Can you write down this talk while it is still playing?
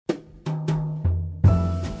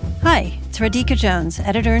Radhika Jones,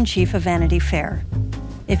 editor-in-chief of Vanity Fair.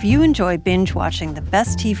 If you enjoy binge-watching the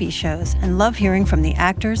best TV shows and love hearing from the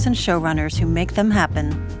actors and showrunners who make them happen,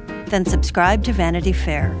 then subscribe to Vanity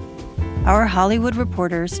Fair. Our Hollywood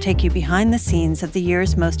reporters take you behind the scenes of the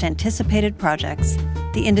year's most anticipated projects,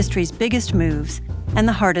 the industry's biggest moves, and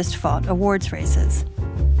the hardest-fought awards races.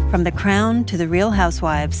 From The Crown to The Real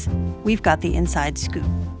Housewives, we've got the inside scoop.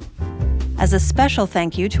 As a special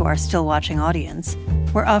thank you to our still-watching audience,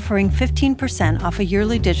 we're offering 15% off a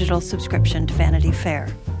yearly digital subscription to Vanity Fair.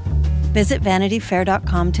 Visit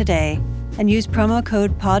vanityfair.com today and use promo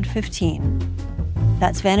code POD15.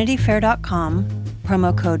 That's vanityfair.com,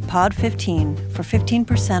 promo code POD15 for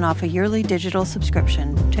 15% off a yearly digital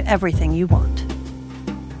subscription to everything you want.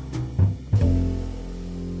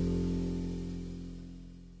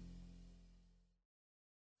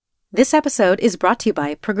 This episode is brought to you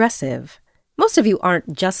by Progressive. Most of you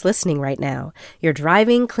aren't just listening right now. You're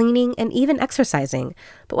driving, cleaning, and even exercising.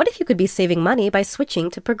 But what if you could be saving money by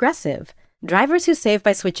switching to Progressive? Drivers who save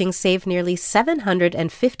by switching save nearly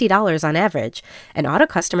 $750 on average, and auto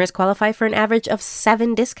customers qualify for an average of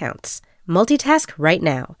 7 discounts. Multitask right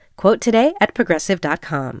now. Quote today at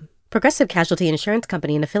Progressive.com. Progressive Casualty Insurance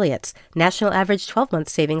Company and Affiliates. National average 12-month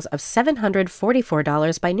savings of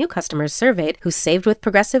 $744 by new customers surveyed who saved with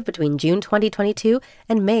Progressive between June 2022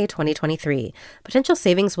 and May 2023. Potential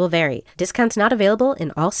savings will vary. Discounts not available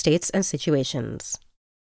in all states and situations.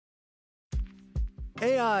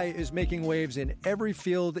 AI is making waves in every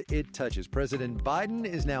field it touches. President Biden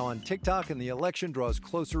is now on TikTok, and the election draws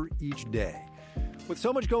closer each day. With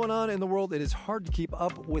so much going on in the world, it is hard to keep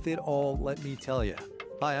up with it all, let me tell you.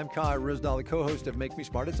 Hi, I'm Kai Rizdal, the co-host of Make Me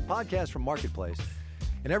Smart. It's a podcast from Marketplace.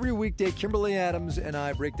 And every weekday, Kimberly Adams and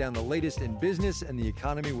I break down the latest in business and the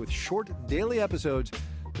economy with short daily episodes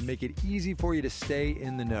to make it easy for you to stay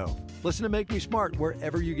in the know. Listen to Make Me Smart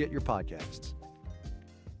wherever you get your podcasts.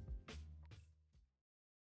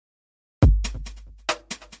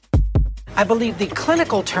 I believe the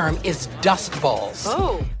clinical term is dust balls.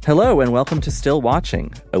 Oh. Hello and welcome to Still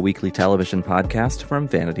Watching, a weekly television podcast from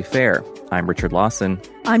Vanity Fair. I'm Richard Lawson.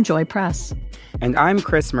 I'm Joy Press. And I'm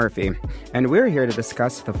Chris Murphy. And we're here to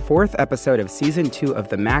discuss the 4th episode of Season 2 of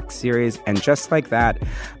the Max series, and just like that,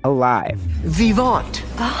 Alive. Vivant.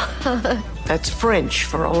 That's French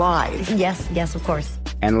for alive. Yes, of course.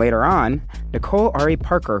 And later on, Nicole Ari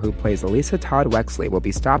Parker, who plays Lisa Todd Wexley, will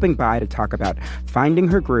be stopping by to talk about finding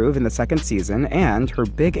her groove in the 2nd season and her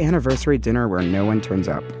big anniversary dinner where no one turns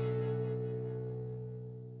up.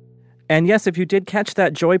 And yes, if you did catch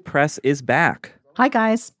that, Joy Press is back. Hi,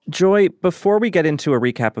 guys. Joy, before we get into a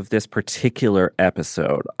recap of this particular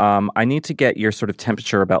episode, I need to get your sort of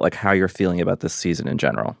temperature about like how you're feeling about this season in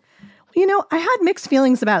general. You know, I had mixed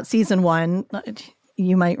feelings about season 1.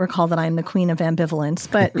 You might recall that I'm the queen of ambivalence,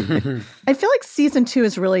 but I feel like season 2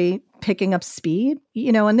 is really picking up speed.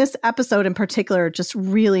 You know, and this episode in particular just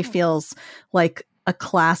really feels like a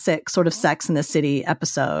classic sort of Sex and the City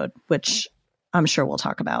episode, which I'm sure we'll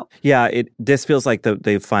talk about. Yeah, this feels like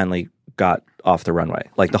they've finally got off the runway.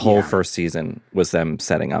 Like the whole first season was them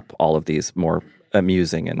setting up all of these more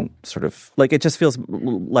amusing and sort of like it just feels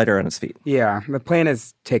lighter on its feet. Yeah, the plane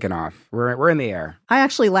has taken off. We're in the air. I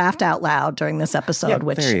actually laughed out loud during this episode,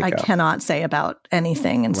 which I cannot say about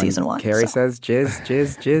anything in season 1. Carrie says jizz,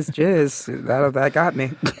 jizz, jizz, jizz. That got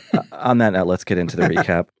me. On that note, let's get into the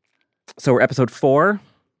recap. So we're episode 4.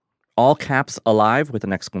 All caps Alive with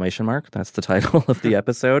an exclamation mark. That's the title of the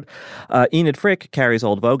episode. Enid Frick, Carrie's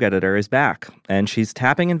old Vogue editor, is back, and she's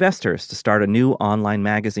tapping investors to start a new online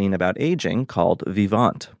magazine about aging called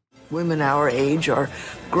Vivant. Women our age are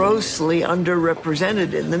grossly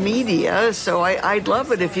underrepresented in the media, so I'd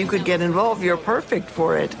love it if you could get involved. You're perfect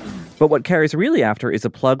for it. But what Carrie's really after is a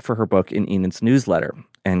plug for her book in Enid's newsletter,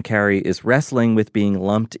 and Carrie is wrestling with being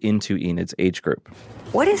lumped into Enid's age group.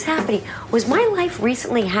 What is happening? Was my life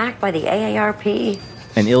recently hacked by the AARP?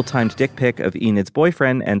 An ill-timed dick pic of Enid's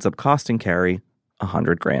boyfriend ends up costing Carrie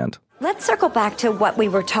 $100,000. Let's circle back to what we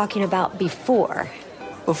were talking about before.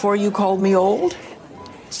 Before you called me old?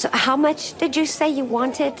 So how much did you say you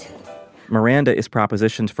wanted? Miranda is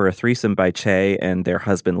propositioned for a threesome by Che and their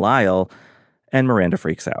husband Lyle, and Miranda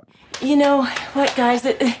freaks out. You know what, guys?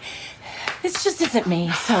 This just isn't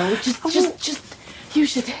me. So just you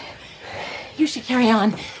should carry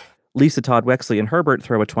on. Lisa Todd Wexley and Herbert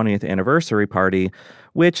throw a 20th anniversary party,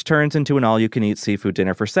 which turns into an all-you-can-eat seafood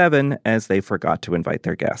dinner for 7 as they forgot to invite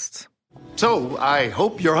their guests. So I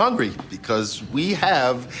hope you're hungry because we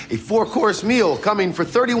have a 4-course meal coming for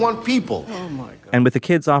 31 people. Oh, my God. And with the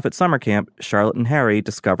kids off at summer camp, Charlotte and Harry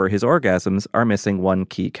discover his orgasms are missing one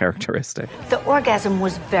key characteristic. The orgasm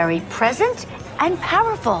was very present and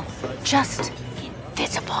powerful. Just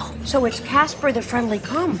visible. So it's Casper the Friendly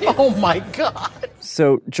Cum. Oh, my God.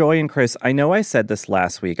 So, Joy and Chris, I know I said this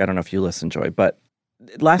last week. I don't know if you listened, Joy, but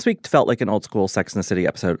last week felt like an old school Sex and the City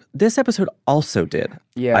episode. This episode also did,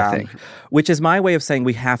 I think. Which is my way of saying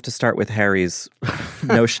we have to start with Harry's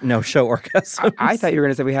no-show orgasms. I thought you were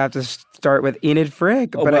going to say we have to start with Enid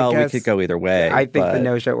Frick. But well, I guess we could go either way. I think the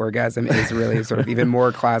no-show orgasm is really sort of even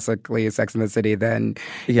more classically Sex and the City than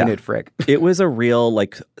Enid Frick. It was a real,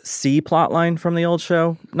 C plot line from the old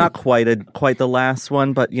show. Not quite the last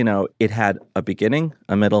one, but, it had a beginning,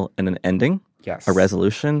 a middle, and an ending. Yes. A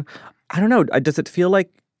resolution. I don't know. Does it feel like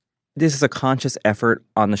this is a conscious effort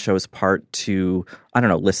on the show's part to,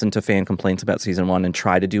 listen to fan complaints about season 1 and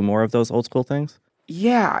try to do more of those old school things?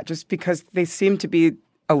 Yeah, just because they seem to be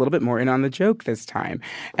a little bit more in on the joke this time.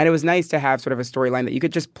 And it was nice to have sort of a storyline that you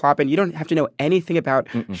could just plop in. You don't have to know anything about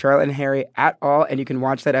Charlotte and Harry at all, and you can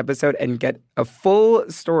watch that episode and get a full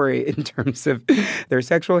story in terms of their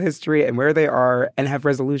sexual history and where they are and have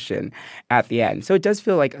resolution at the end. So it does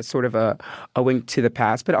feel like a sort of a wink to the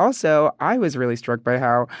past. But also, I was really struck by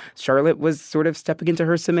how Charlotte was sort of stepping into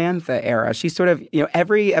her Samantha era. She sort of,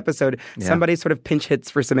 every episode, somebody sort of pinch hits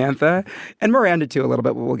for Samantha and Miranda too a little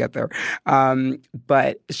bit, but we'll get there.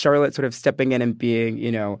 But Charlotte sort of stepping in and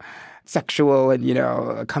being, sexual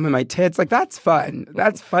and, come in my tits. That's fun.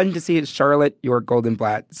 That's fun to see Charlotte York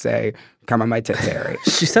Goldenblatt say, come on my tits, Harry.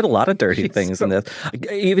 She said a lot of dirty things in this.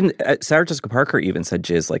 Even Sarah Jessica Parker even said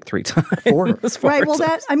jizz 3 times. 4. Right. Well,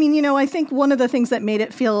 I think one of the things that made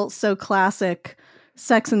it feel so classic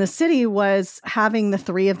Sex and the City was having the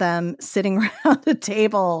 3 of them sitting around a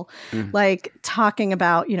table, talking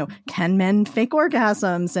about, can men fake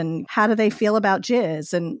orgasms and how do they feel about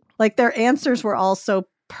jizz? And their answers were all so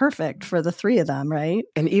perfect for the 3 of them, right?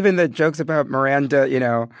 And even the jokes about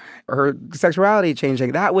Miranda, her sexuality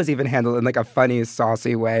changing, that was even handled in a funny,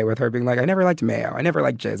 saucy way with her being like, I never liked mayo. I never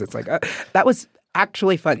liked jizz. It's that was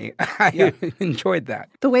actually funny. I enjoyed that.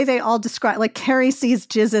 The way they all describe, Carrie sees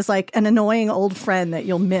jizz as an annoying old friend that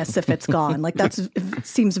you'll miss if it's gone. It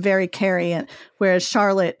seems very Carrie. Whereas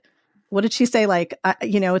Charlotte, what did she say?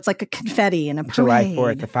 It's like a confetti and a parade. July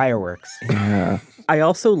 4th, the fireworks. Yeah. I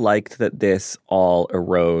also liked that this all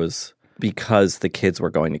arose because the kids were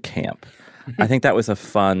going to camp. I think that was a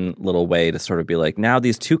fun little way to sort of be like, now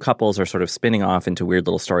these 2 couples are sort of spinning off into weird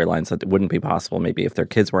little storylines that wouldn't be possible maybe if their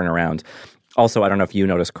kids weren't around. Also, I don't know if you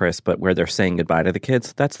noticed, Chris, but where they're saying goodbye to the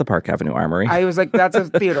kids, that's the Park Avenue Armory. I was like, that's a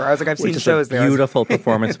theater. I was like, I've seen shows there. Beautiful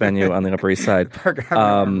performance venue on the Upper East Side.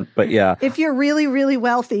 But yeah. If you're really, really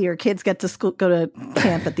wealthy, your kids get to go to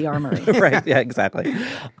camp at the Armory. Right. Yeah, exactly.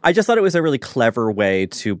 I just thought it was a really clever way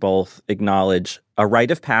to both acknowledge a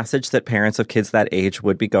rite of passage that parents of kids that age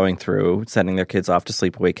would be going through, sending their kids off to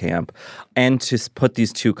sleepaway camp, and to put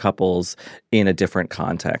these 2 couples in a different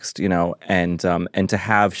context, and to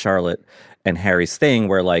have Charlotte and Harry's thing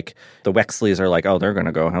where the Wexleys are like, oh, they're going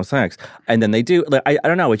to go have sex. And then they do. I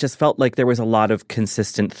don't know. It just felt like there was a lot of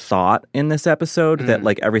consistent thought in this episode that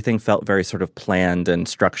everything felt very sort of planned and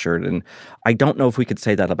structured. And I don't know if we could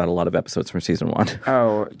say that about a lot of episodes from season 1.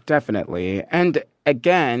 Oh, definitely. And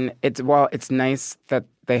again, it's nice that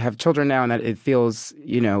they have children now and that it feels,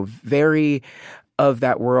 very of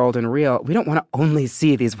that world and real. We don't want to only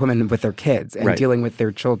see these women with their kids and dealing with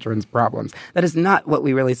their children's problems. That is not what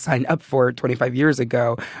we really signed up for 25 years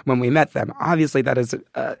ago when we met them. Obviously, that is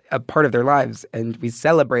a part of their lives, and we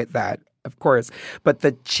celebrate that, of course. But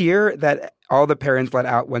the cheer that all the parents let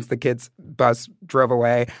out once the kids' bus drove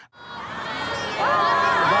away.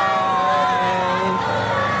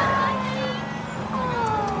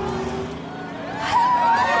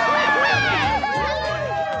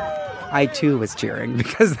 I, too, was cheering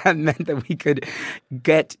because that meant that we could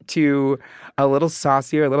get to a little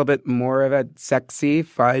saucier, a little bit more of a sexy,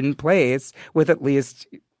 fun place with at least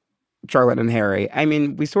Charlotte and Harry. I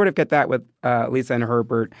mean, we sort of get that with Lisa and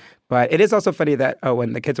Herbert, but it is also funny that,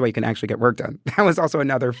 when the kids away, you can actually get work done. That was also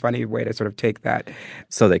another funny way to sort of take that.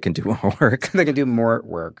 So they can do more work. They can do more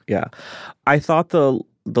work. Yeah. I thought the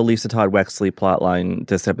Lisa Todd Wexley plotline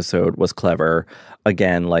this episode was clever.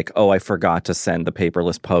 Again, I forgot to send the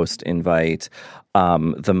paperless post invite.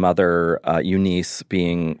 The mother, Eunice,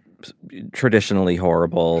 being traditionally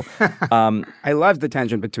horrible. I loved the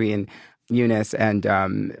tension between Eunice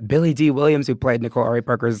and Billy D. Williams, who played Nicole Ari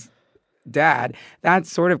Parker's dad.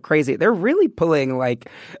 That's sort of crazy. They're really pulling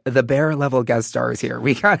the Bear level guest stars here.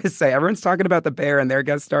 We got to say, everyone's talking about the Bear and their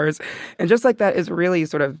guest stars. And just like that is really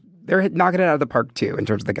sort of, they're knocking it out of the park too in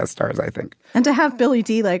terms of the guest stars, I think. And to have Billy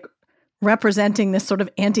D representing this sort of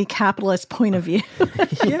anti-capitalist point of view.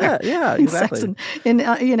 yeah, exactly.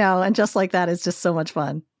 And just like that is just so much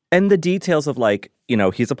fun. And the details of like, you know,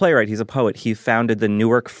 he's a playwright, he's a poet. He founded the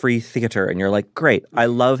Newark Free Theater. And you're like, great. I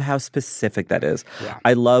love how specific that is. Yeah.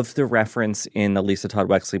 I love the reference in the Lisa Todd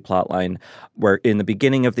Wexley plotline where in the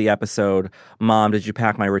beginning of the episode, Mom, did you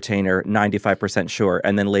pack my retainer? 95% sure.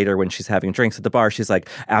 And then later when she's having drinks at the bar, she's like,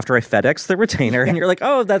 after I FedEx the retainer. And you're like,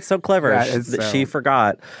 oh, that's so clever. She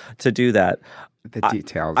forgot to do that. The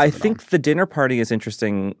details. I think the dinner party is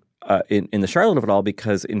interesting in the Charlotte of it all,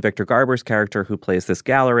 because in Victor Garber's character, who plays this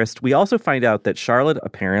gallerist, we also find out that Charlotte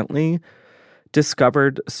apparently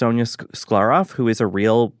discovered Sonia Sklarov, who is a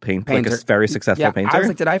real painter. Like a very successful painter. I was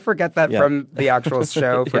like, did I forget that from the actual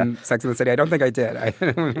show from Sex and the City? I don't think I did.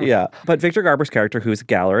 Yeah. But Victor Garber's character, who's a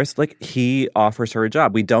gallerist, like, he offers her a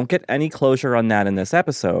job. We don't get any closure on that in this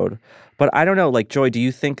episode. But I don't know, like, Joy, do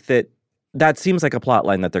you think that seems like a plot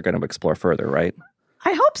line that they're going to explore further, right?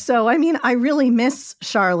 I hope so. I mean, I really miss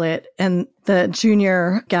Charlotte and the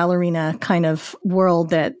junior gallerina kind of world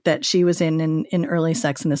that she was in early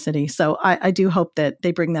Sex and the City. So I do hope that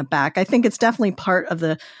they bring that back. I think it's definitely part of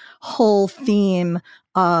the whole theme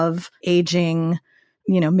of aging,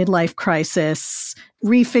 you know, midlife crisis,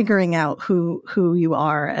 refiguring out who you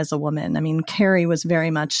are as a woman. I mean, Carrie was very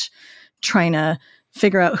much trying to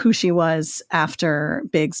figure out who she was after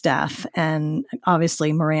Big's death. And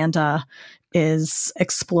obviously Miranda is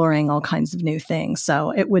exploring all kinds of new things.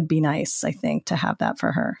 So it would be nice, I think, to have that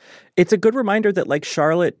for her. It's a good reminder that, like,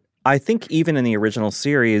 Charlotte, I think even in the original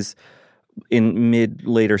series, in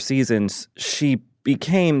later seasons, she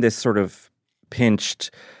became this sort of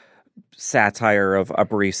pinched satire of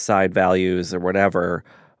Upper East Side values or whatever.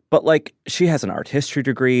 But, like, she has an art history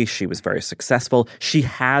degree. She was very successful. She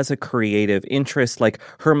has a creative interest. Like,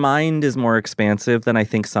 her mind is more expansive than I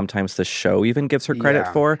think sometimes the show even gives her credit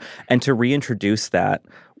for. And to reintroduce that,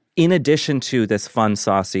 in addition to this fun,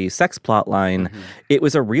 saucy sex plot line, it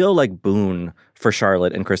was a real, like, boon for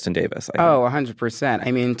Charlotte and Kristen Davis. 100%.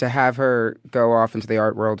 I mean, to have her go off into the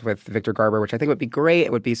art world with Victor Garber, which I think would be great.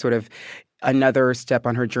 It would be sort of another step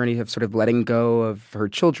on her journey of sort of letting go of her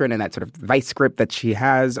children and that sort of vice grip that she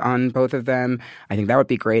has on both of them. I think that would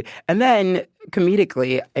be great. And then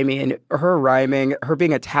comedically, I mean, her rhyming, her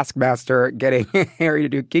being a taskmaster, getting Harry to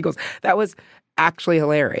do Kegels, that was actually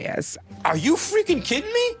hilarious. Are you freaking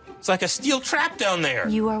kidding me? It's like a steel trap down there.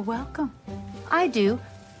 You are welcome. I do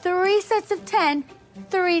 3 sets of 10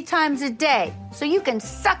 3 times a day, so you can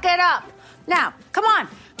suck it up. Now, come on.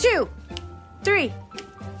 2, 3,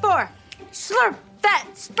 4. Slurp that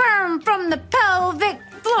sperm from the pelvic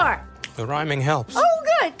floor. The rhyming helps.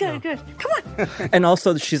 Oh, good. Come on. And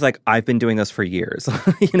also, she's like, I've been doing this for years.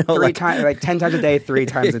 You know, like 10 times a day, 3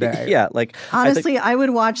 times a day. Yeah, like honestly, I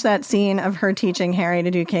would watch that scene of her teaching Harry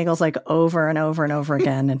to do Kegels like over and over and over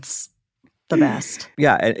again. It's the best.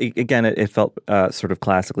 Yeah, again, it felt sort of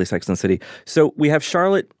classically Sex and the City. So we have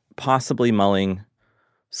Charlotte possibly mulling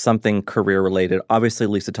something career-related. Obviously,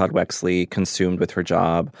 Lisa Todd Wexley consumed with her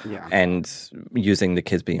job and using the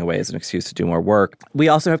kids being away as an excuse to do more work. We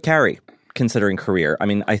also have Carrie considering career. I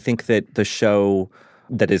mean, I think that the show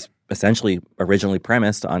that is essentially originally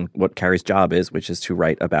premised on what Carrie's job is, which is to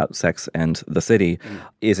write about Sex and the City,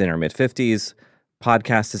 is in her mid-50s.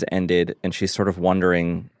 Podcast has ended, and she's sort of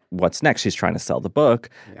wondering what's next. She's trying to sell the book.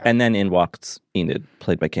 Yeah. And then in walks Enid,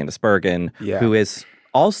 played by Candice Bergen, who is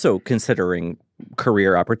also considering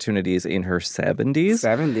career opportunities in her 70s.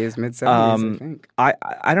 Mid-70s, I think.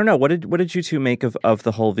 I don't know. What did you two make of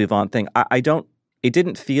the whole Vivant thing? It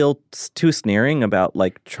didn't feel too sneering about,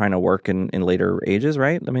 like, trying to work in later ages,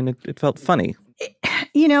 right? I mean, it felt funny.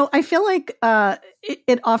 You know, I feel like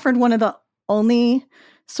it offered one of the only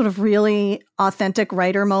sort of really authentic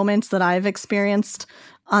writer moments that I've experienced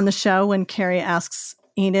on the show, when Carrie asks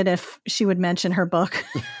Enid if she would mention her book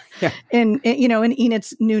in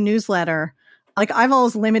Enid's new newsletter. Like, I've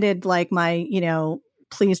always limited, like, my,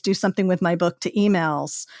 please do something with my book to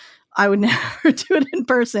emails. I would never do it in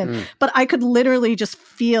person, but I could literally just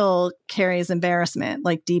feel Carrie's embarrassment,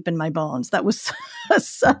 like, deep in my bones. That was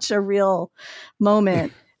such a real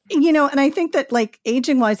moment, and I think that, like,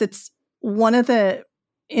 aging wise, it's one of the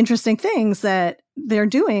interesting things that they're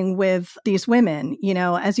doing with these women,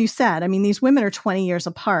 as you said. I mean, these women are 20 years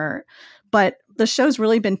apart, but the show's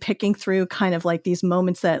really been picking through kind of like these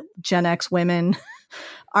moments that Gen X women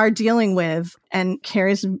are dealing with. And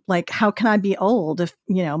Carrie's like, how can I be old if,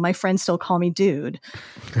 my friends still call me dude?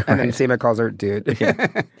 And then Seema calls her dude.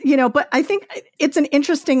 But I think it's an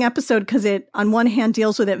interesting episode because it, on one hand,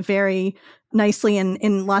 deals with it very nicely and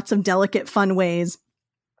in lots of delicate, fun ways.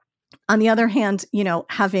 On the other hand,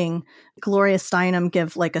 having Gloria Steinem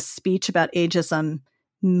give like a speech about ageism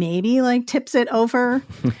maybe like tips it over.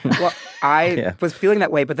 Well, I was feeling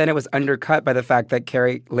that way, but then it was undercut by the fact that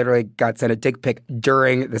Carrie literally got sent a dick pic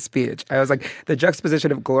during the speech. I was like, the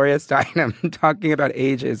juxtaposition of Gloria Steinem talking about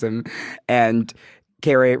ageism and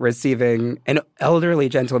Carrie receiving an elderly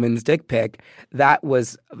gentleman's dick pic, that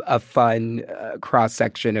was a fun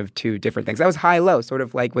cross-section of two different things. That was high-low, sort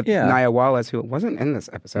of like with Nia Wallace, who wasn't in this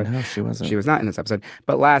episode. No, she wasn't. She was not in this episode.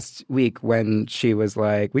 But last week when she was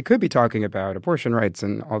like, we could be talking about abortion rights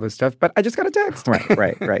and all this stuff, but I just got a text.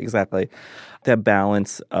 Right, exactly. That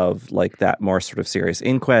balance of like that more sort of serious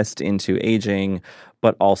inquest into aging,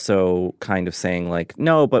 but also kind of saying like,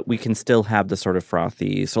 no, but we can still have the sort of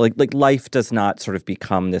frothy. So like life does not sort of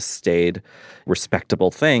become this staid,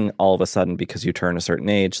 respectable thing all of a sudden because you turn a certain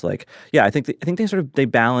age. Like, yeah, I think they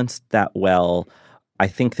balanced that well. I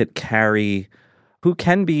think that Carrie, who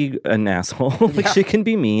can be an asshole, like she can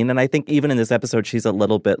be mean, and I think even in this episode she's a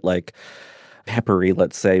little bit like peppery,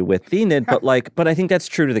 let's say, with Enid, but I think that's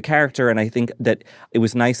true to the character, and I think that it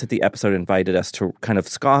was nice that the episode invited us to kind of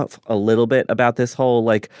scoff a little bit about this whole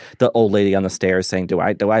like the old lady on the stairs saying, "Do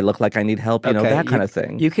I look like I need help?" You know, that kind of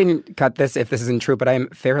thing. You can cut this if this isn't true, but I'm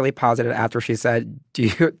fairly positive after she said,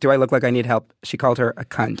 "Do I look like I need help?" She called her a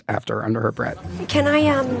cunt under her breath. Can I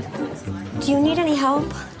do you need any help?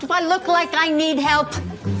 Do I look like I need help?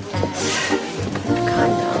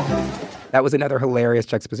 That was another hilarious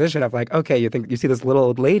juxtaposition of like, okay, you see this little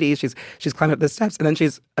old lady, she's climbing up the steps, and then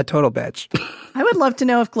she's a total bitch. I would love to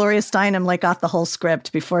know if Gloria Steinem like got the whole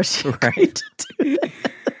script before she agreed to do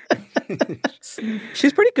that.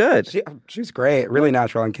 She's pretty good. She's great, really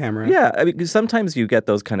natural on camera. Yeah, I mean, sometimes you get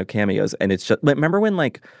those kind of cameos, and it's just remember when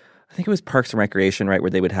like I think it was Parks and Recreation, right, where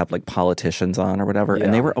they would have like politicians on or whatever,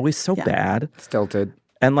 and they were always so bad, stilted.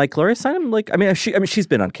 And like Gloria Steinem, like she's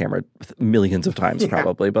been on camera millions of times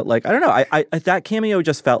probably, but like I don't know, I that cameo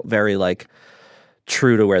just felt very like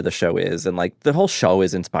true to where the show is, and like the whole show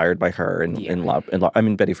is inspired by her and in love. I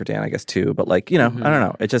mean Betty Friedan, I guess too, but like I don't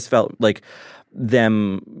know, it just felt like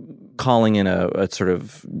them calling in a sort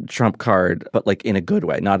of trump card, but like in a good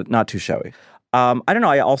way, not too showy. I don't know.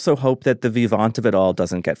 I also hope that the vivant of it all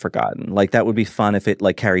doesn't get forgotten. Like, that would be fun if it,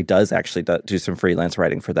 like, Carrie does actually do some freelance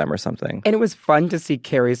writing for them or something. And it was fun to see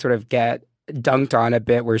Carrie sort of get dunked on a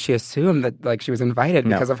bit where she assumed that, like, she was invited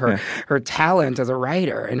because of her talent as a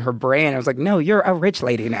writer and her brain. I was like, no, you're a rich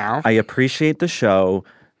lady now. I appreciate the show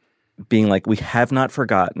being like, we have not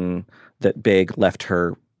forgotten that Big left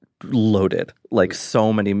her loaded, like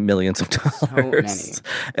so many millions of dollars. So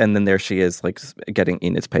many. And then there she is, like, getting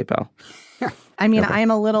Enid's PayPal. I mean, I'm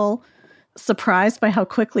a little surprised by how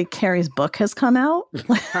quickly Carrie's book has come out.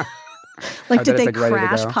 Like, did they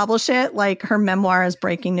crash publish it? Like, her memoir is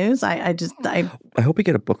breaking news? I hope we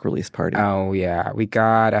get a book release party. Oh, yeah. We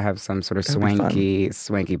gotta have some sort of swanky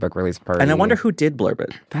book release party. And I wonder who did blurb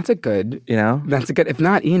it. That's a good, that's a good, if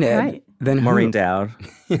not Enid, then Maureen Dowd.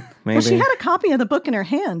 Maybe. Well, she had a copy of the book in her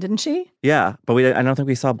hand, didn't she? Yeah, but I don't think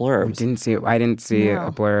we saw blurbs. I didn't see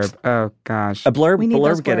a blurb. Oh, gosh. A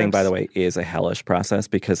blurb getting, by the way, is a hellish process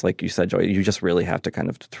because, like you said, Joy, you just really have to kind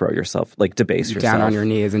of throw yourself, like debase yourself. Down on your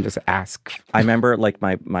knees and just ask. I remember, like,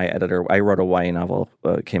 my editor, I wrote a YA novel,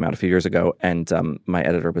 came out a few years ago, and my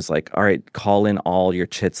editor was like, all right, call in all your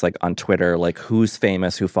chits, like, on Twitter, like, who's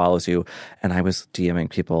famous, who follows you, and I was DMing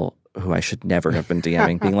people who I should never have been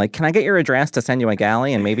DMing, being like, can I get your address to send you a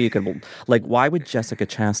galley? And maybe you could, like, why would Jessica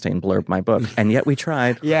Chastain blurb my book? And yet we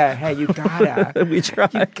tried. Yeah, hey, you gotta. We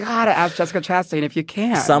tried. You gotta ask Jessica Chastain if you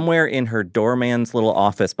can. Somewhere in her doorman's little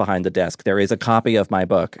office behind the desk, there is a copy of my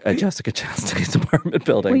book at Jessica Chastain's apartment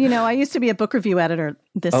building. Well, I used to be a book review editor.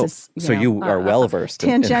 This is, you are well-versed.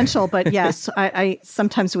 Tangential, but yes, I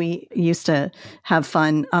sometimes we used to have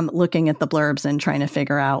fun looking at the blurbs and trying to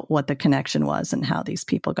figure out what the connection was and how these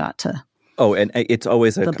people got to. Oh, and it's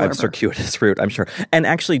always a circuitous route, I'm sure. And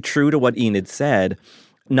actually, true to what Enid said,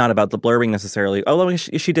 not about the blurbing necessarily, although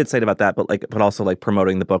she did say about that, but also like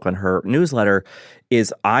promoting the book on her newsletter,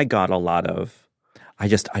 is I got a lot of, I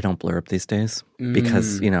don't blurb these days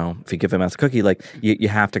because, if you give them as a cookie, like you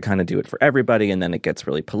have to kind of do it for everybody and then it gets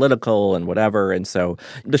really political and whatever. And so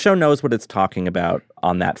the show knows what it's talking about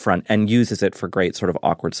on that front and uses it for great sort of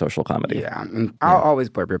awkward social comedy. Yeah. And I'll always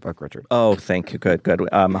blurb your book, Richard. Oh, thank you. Good.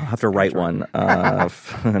 I'll have to write one,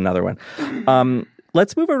 another one.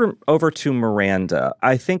 Let's move over to Miranda.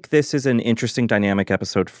 I think this is an interesting dynamic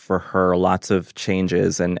episode for her. Lots of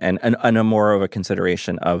changes and a more of a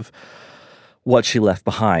consideration of what she left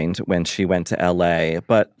behind when she went to LA.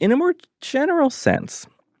 But in a more general sense,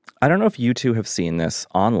 I don't know if you two have seen this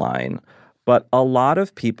online, But a lot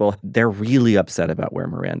of people, they're really upset about where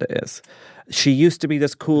Miranda is. She used to be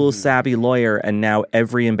this cool, savvy lawyer, and now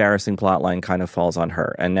every embarrassing plotline kind of falls on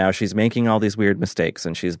her. And now she's making all these weird mistakes,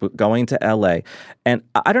 and she's going to L.A. And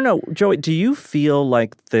I don't know, Joey, do you feel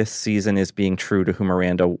like this season is being true to who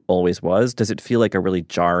Miranda always was? Does it feel like a really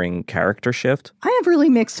jarring character shift? I have really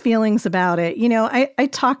mixed feelings about it. You know, I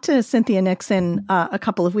talked to Cynthia Nixon a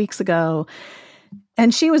couple of weeks ago,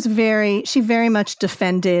 and she very much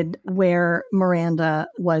defended where Miranda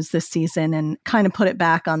was this season and kind of put it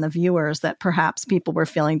back on the viewers that perhaps people were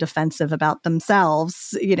feeling defensive about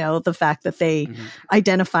themselves, you know, the fact that they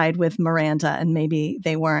identified with Miranda and maybe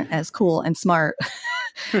they weren't as cool and smart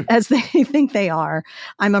as they think they are.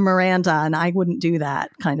 I'm a Miranda and I wouldn't do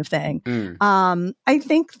that kind of thing. I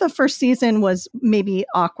think the first season was maybe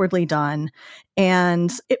awkwardly done.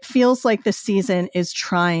 And it feels like this season is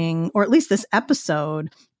trying, or at least this episode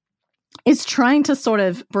is trying to sort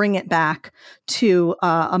of bring it back to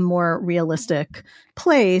a more realistic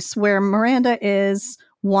place where Miranda is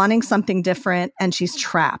wanting something different and she's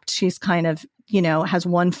trapped. She's kind of, you know, has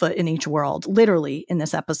one foot in each world, literally in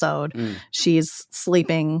this episode. She's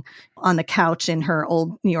sleeping on the couch in her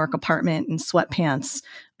old New York apartment in sweatpants,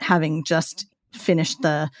 having just finished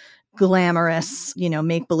the glamorous, you know,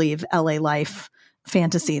 make-believe LA life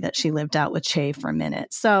fantasy that she lived out with Che for a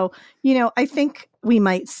minute. So, you know, I think we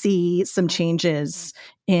might see some changes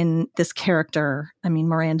in this character. I mean,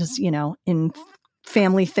 Miranda's, you know, in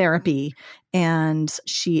family therapy, and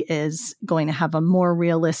she is going to have a more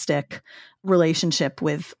realistic relationship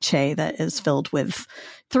with Che that is filled with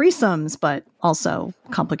threesomes, but also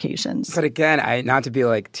complications. But again, not to be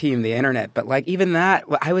like team the internet, but like even that,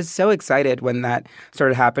 I was so excited when that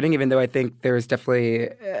started happening, even though I think there was definitely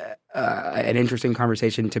an interesting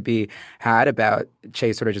conversation to be had about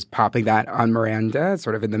Che sort of just popping that on Miranda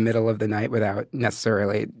sort of in the middle of the night without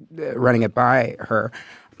necessarily running it by her.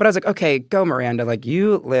 But I was like, okay, go Miranda, like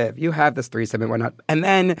you live, you have this threesome and whatnot. And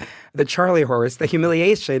then the Charlie horse, the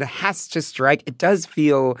humiliation has to strike. It does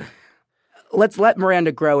feel, let's let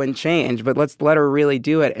Miranda grow and change, but let's let her really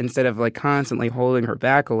do it instead of like constantly holding her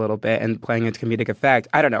back a little bit and playing it to comedic effect.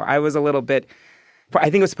 I don't know. I was a little bit, I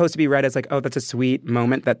think it was supposed to be read as like, oh, that's a sweet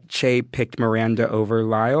moment that Che picked Miranda over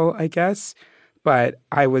Lyle, I guess. But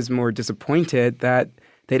I was more disappointed that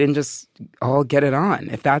they didn't just all get it on,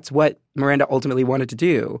 if that's what Miranda ultimately wanted to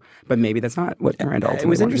do. But maybe that's not what Miranda ultimately wanted to do. It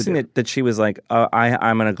was interesting that she was like,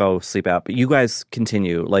 I'm going to go sleep out, but you guys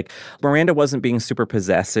continue. Like, Miranda wasn't being super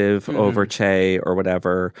possessive over Che or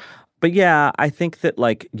whatever. But yeah, I think that,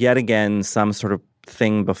 like, yet again, some sort of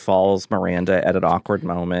thing befalls Miranda at an awkward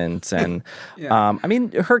moment. And, I mean,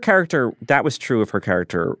 her character, that was true of her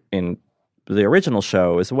character in the original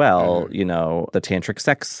show as well, you know, the tantric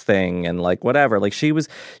sex thing and like whatever. Like she was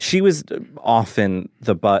often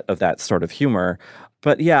the butt of that sort of humor.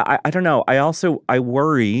 But yeah, I don't know. I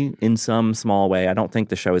worry in some small way. I don't think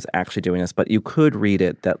the show is actually doing this, but you could read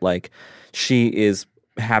it that like she is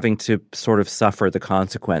having to sort of suffer the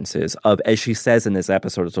consequences of, as she says in this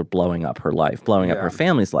episode, sort of blowing up her life, blowing up her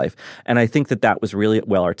family's life. And I think that was really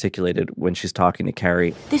well articulated when she's talking to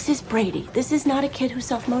Carrie. This is Brady. This is not a kid who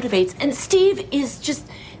self-motivates. And Steve is just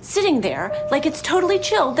sitting there like it's totally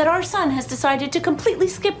chill that our son has decided to completely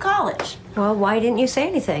skip college. Well, why didn't you say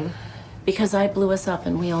anything? Because I blew us up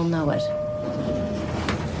and we all know it.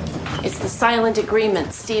 It's the silent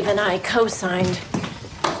agreement Steve and I co-signed.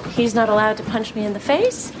 He's not allowed to punch me in the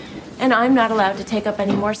face, and I'm not allowed to take up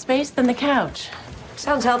any more space than the couch.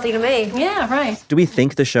 Sounds healthy to me. Yeah, right. Do we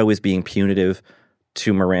think the show is being punitive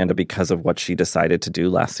to Miranda because of what she decided to do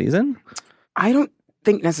last season? I don't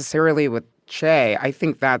think necessarily with Che. I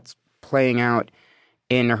think that's playing out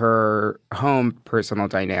in her home personal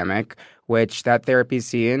dynamic, which that therapy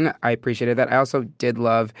scene, I appreciated that. I also did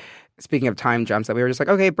love, speaking of time jumps, that we were just like,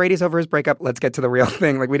 okay, Brady's over his breakup. Let's get to the real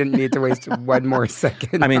thing. Like, we didn't need to waste one more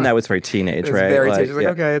second. I mean, that was very teenage, right? Very teenage. Like,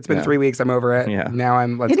 okay, it's been 3 weeks. I'm over it. Yeah. Now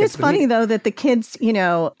let's It get is to the funny, meat. though, that the kids, you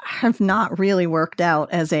know, have not really worked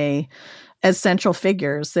out as central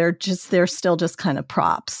figures. They're still just kind of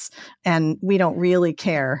props. And we don't really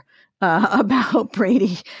care about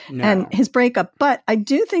Brady and his breakup. But I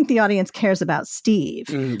do think the audience cares about Steve,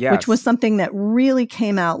 which was something that really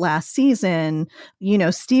came out last season. You know,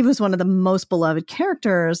 Steve was one of the most beloved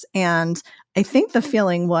characters. And I think the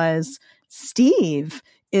feeling was Steve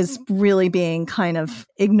is really being kind of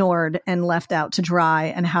ignored and left out to dry.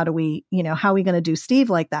 And how are we going to do Steve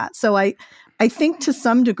like that? So I think to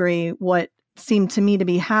some degree, what seemed to me to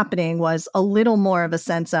be happening was a little more of a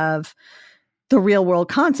sense of the real world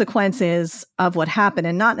consequences of what happened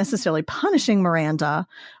and not necessarily punishing Miranda.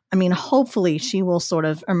 I mean, hopefully she will sort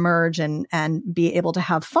of emerge and be able to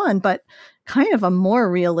have fun, but kind of a more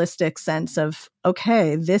realistic sense of,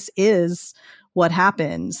 okay, this is what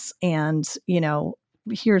happens. And,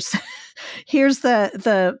 here's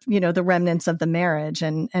the remnants of the marriage.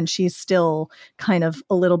 And she's still kind of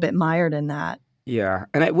a little bit mired in that. Yeah.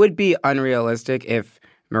 And it would be unrealistic if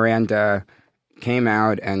Miranda came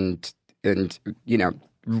out and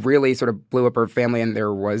really sort of blew up her family and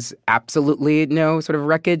there was absolutely no sort of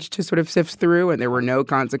wreckage to sort of sift through and there were no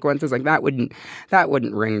consequences. Like that wouldn't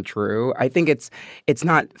ring true. I think it's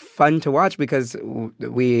not fun to watch because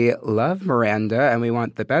we love Miranda and we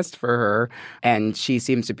want the best for her. And she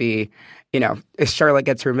seems to be, Charlotte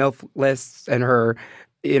gets her MILF lists and her,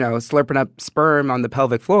 slurping up sperm on the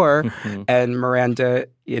pelvic floor and Miranda,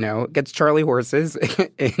 gets Charlie horses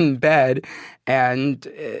in bed and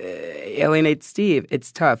alienates Steve.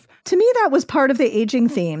 It's tough. To me, that was part of the aging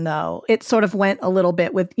theme, though. It sort of went a little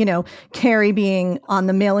bit with, Carrie being on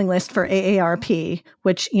the mailing list for AARP,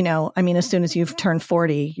 which, as soon as you've turned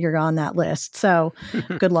 40, you're on that list. So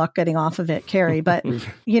good luck getting off of it, Carrie. But,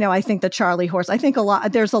 I think the Charlie horse,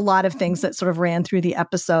 there's a lot of things that sort of ran through the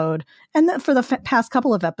episode. And for the past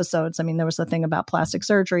couple of episodes, there was a thing about plastic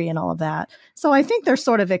surgery and all of that. So I think they're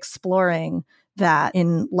sort of exploring that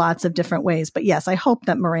in lots of different ways. But yes, I hope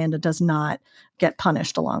that Miranda does not get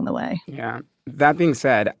punished along the way. Yeah. That being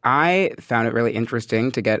said, I found it really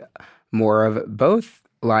interesting to get more of both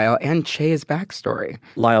Lyle and Che's backstory.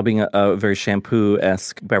 Lyle being a very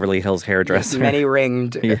shampoo-esque Beverly Hills hairdresser. Many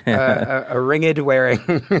ringed, a ringed wearing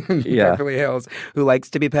Beverly Hills who likes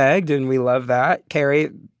to be pegged, and we love that.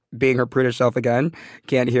 Carrie, being her prudish self again,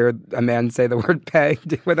 can't hear a man say the word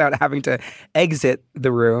pegged without having to exit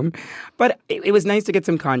the room. But it was nice to get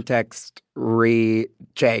some context Che,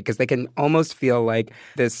 because they can almost feel like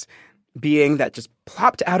this being that just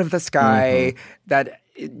plopped out of the sky, that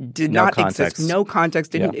did not exist. No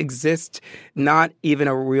context, didn't exist, not even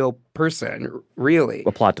a real person, really.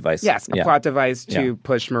 A plot device. Yes, a plot device to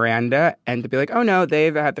push Miranda and to be like, oh no,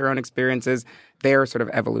 they've had their own experiences, their sort of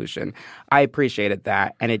evolution. I appreciated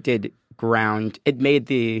that, and it did ground, it made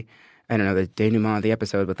the denouement of the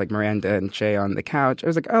episode with like Miranda and Che on the couch. I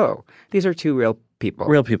was like, oh, these are two real people.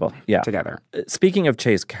 Real people, together. Speaking of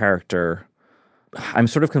Che's character, I'm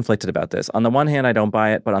sort of conflicted about this. On the one hand, I don't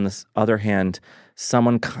buy it, but on the other hand,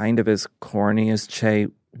 someone kind of as corny as Che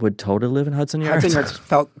would totally live in Hudson Yards. Hudson Yards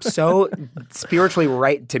felt so spiritually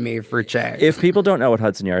right to me for Che. If people don't know what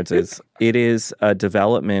Hudson Yards is, it is a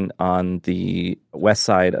development on the west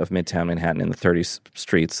side of Midtown Manhattan in the 30s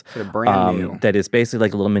streets. Sort of brand new. That is basically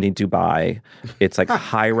like a little mini Dubai. It's like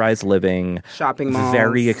high-rise living. Shopping malls.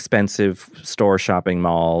 Very expensive store shopping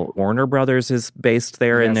mall. Warner Brothers is based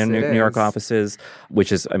there in their New York offices,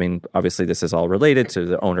 which is, obviously this is all related to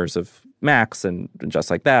the owners of Max and just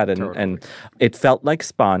like that. And it felt like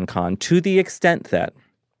SpawnCon to the extent that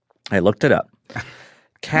I looked it up.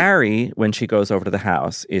 Carrie, when she goes over to the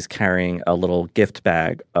house, is carrying a little gift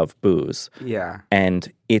bag of booze. Yeah.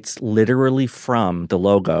 And it's literally from the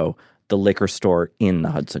logo, the liquor store in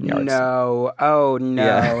the Hudson Yards. No. Oh, no.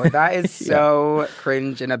 Yeah. That is so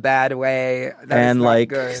cringe in a bad way. That is not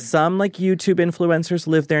good. Some YouTube influencers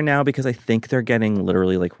live there now because I think they're getting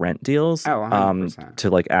literally rent deals. Oh, 100%.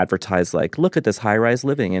 To advertise look at this high-rise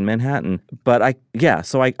living in Manhattan. But I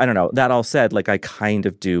don't know. That all said, I kind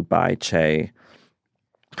of do buy Che,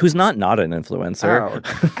 who's not an influencer.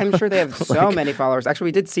 Oh, I'm sure they have so many followers. Actually,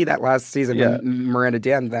 we did see that last season when Miranda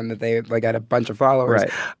DM'd them that they had a bunch of followers.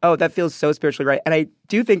 Right. Oh, that feels so spiritually right. And I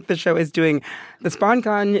do think the show is doing the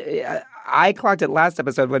SpawnCon. I clocked it last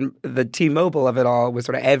episode when the T-Mobile of it all was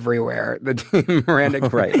sort of everywhere. The Miranda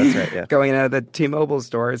right, that's right, yeah. going into the T-Mobile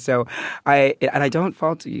store. So I don't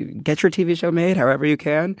fault you. Get your TV show made however you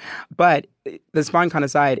can. But the SpawnCon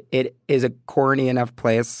aside, it is a corny enough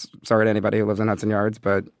place. Sorry to anybody who lives in Hudson Yards,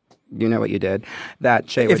 but you know what you did. That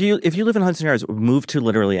Che if you live in Hudson Yards, move to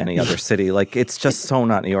literally any other city. It's just so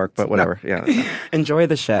not New York, but whatever. Yeah. Enjoy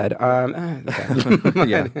the shed.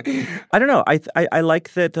 Yeah. I don't know. I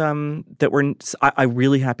like that that we're. I'm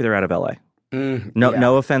really happy they're out of LA.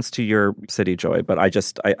 No offense to your city, Joy, but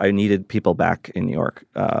I needed people back in New York.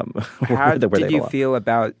 How did you feel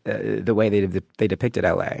about the way they depicted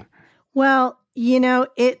LA? Well,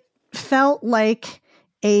 it felt like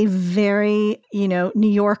a very, New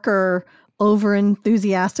Yorker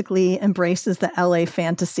over-enthusiastically embraces the LA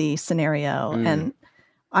fantasy scenario. And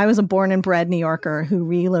I was a born and bred New Yorker who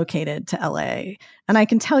relocated to LA. And I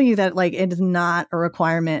can tell you that, it is not a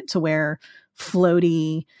requirement to wear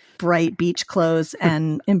floaty, bright beach clothes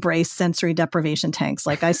and embrace sensory deprivation tanks.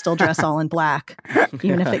 Like, I still dress all in black,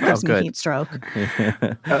 even if it gives me heat stroke.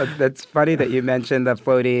 That's funny that you mentioned the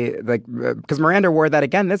floaty, like, because Miranda wore that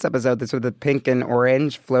again this episode, the sort of the pink and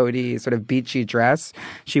orange floaty sort of beachy dress.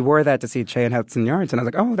 She wore that to see Che and Hudson Yards, and I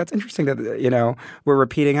was like, oh, that's interesting that, we're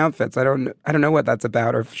repeating outfits. I don't know what that's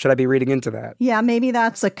about, or should I be reading into that? Yeah, maybe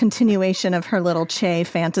that's a continuation of her little Che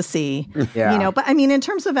fantasy. Yeah. But I mean, in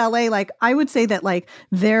terms of LA, like, I would say that, like,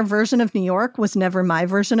 their version of New York was never my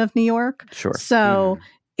version of New York. Sure. So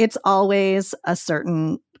it's always a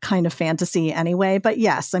certain kind of fantasy anyway. But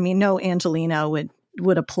yes, I mean, no Angelino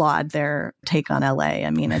would applaud their take on LA. I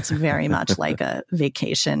mean, it's very much like a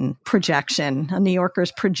vacation projection, a New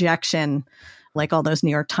Yorker's projection, like all those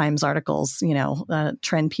New York Times articles,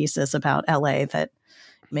 trend pieces about LA that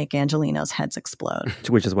make Angelino's heads explode.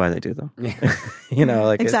 Which is why they do them.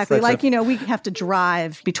 Exactly. Like, we have to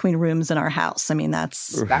drive between rooms in our house. I mean, that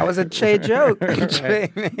was a Che joke.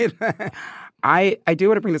 I do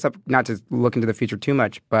want to bring this up, not to look into the future too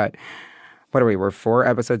much, but what are we? We're 4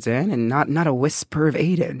 episodes in and not a whisper of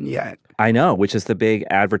Aiden yet. I know, which is the big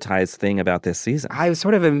advertised thing about this season. I was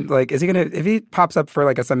sort of like, if he pops up for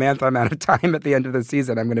like a Samantha amount of time at the end of the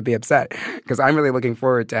season, I'm going to be upset because I'm really looking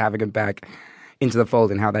forward to having him back into the fold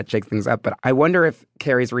and how that shakes things up. But I wonder if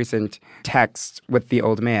Carrie's recent text with the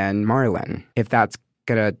old man, Marlon, if that's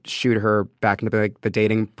going to shoot her back into like the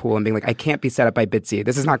dating pool and being like, I can't be set up by Bitsy.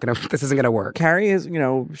 This isn't going to work. Carrie is,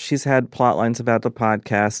 she's had plot lines about the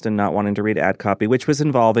podcast and not wanting to read ad copy, which was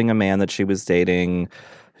involving a man that she was dating.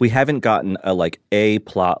 We haven't gotten a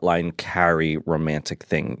plot line Carrie romantic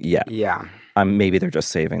thing yet. Yeah. Maybe they're just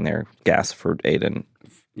saving their gas for Aiden.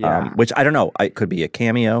 Yeah. Which I don't know. It could be a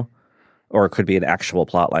cameo. Or it could be an actual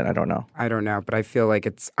plot line. I don't know. But I feel like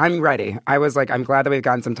I'm ready. I was like, I'm glad that we've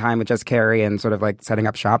gotten some time with just Carrie and sort of like setting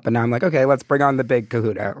up shop. But now I'm like, okay, let's bring on the big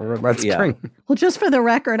kahuna. Or let's bring... Well, just for the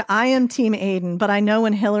record, I am Team Aiden, but I know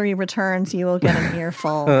when Hillary returns, you will get an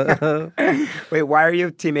earful. Wait, why are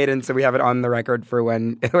you Team Aiden? So we have it on the record for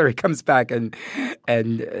when Hillary comes back and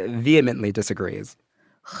vehemently disagrees.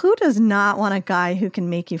 Who does not want a guy who can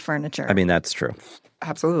make you furniture? I mean, that's true.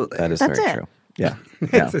 Absolutely. That's very true. Yeah.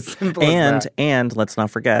 It's as simple as that. And let's not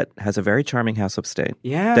forget, has a very charming house upstate.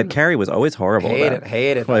 Yeah. That Carrie was always horrible about.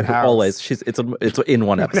 Hate it. That house. Always. It's in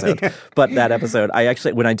one episode. But that episode,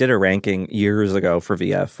 when I did a ranking years ago for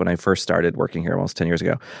VF, when I first started working here almost 10 years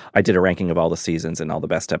ago, I did a ranking of all the seasons and all the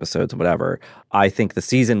best episodes and whatever. I think the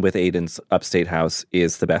season with Aiden's upstate house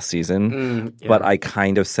is the best season. But I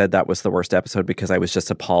kind of said that was the worst episode because I was just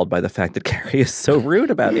appalled by the fact that Carrie is so rude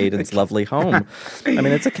about Aiden's lovely home. I mean,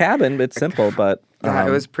 it's a cabin. It's simple, but...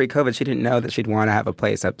 it was pre-COVID. She didn't know that she'd want to have a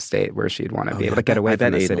place upstate where she'd want to be able to get away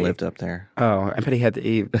from the Aiden city. lived up there. Oh, I bet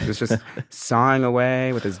he was just sawing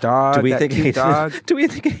away with his dog. Do we think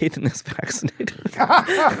Aiden is vaccinated?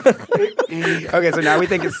 Okay, so now we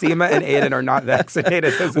think Seema and Aiden are not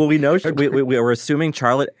vaccinated. Well, we know we're assuming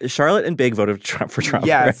Charlotte and Big voted for Trump.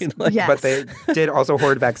 Yes, right? Yes. But they did also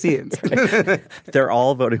hoard vaccines. They're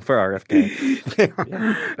all voting for RFK.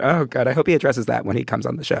 Yeah. Oh God, I hope he addresses that when he comes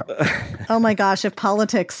on the show. Oh my gosh, if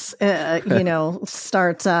politics,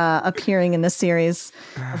 start appearing in this series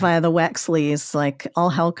via the Wexleys, like all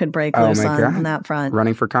hell could break loose on that front.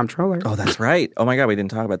 Running for comptroller. Oh, that's right. Oh my God, we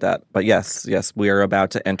didn't talk about that. But yes, we are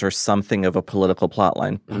about to enter something of a political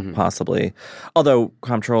plotline, possibly. Although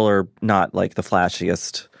comptroller, not like the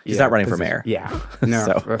flashiest. He's not running for mayor. Yeah.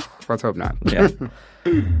 No, let's hope not. Yeah.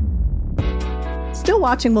 Still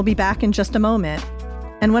Watching will be back in just a moment.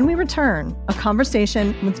 And when we return, a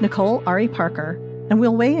conversation with Nicole Ari Parker, and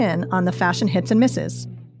we'll weigh in on the fashion hits and misses.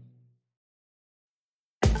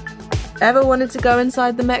 Ever wanted to go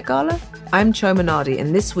inside the Met Gala? I'm Cho Minardi,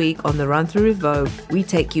 and this week on The Run Through with Vogue, we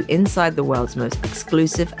take you inside the world's most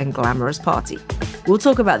exclusive and glamorous party. We'll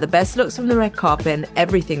talk about the best looks from the red carpet and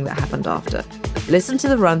everything that happened after. Listen to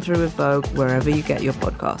The Run Through with Vogue wherever you get your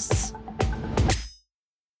podcasts.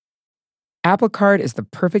 Apple Card is the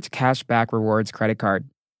perfect cashback rewards credit card.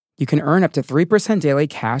 You can earn up to 3% daily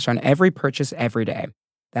cash on every purchase every day.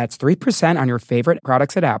 That's 3% on your favorite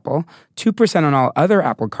products at Apple, 2% on all other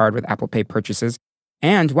Apple Card with Apple Pay purchases,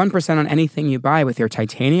 and 1% on anything you buy with your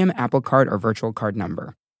titanium Apple Card or virtual card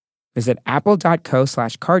number. Visit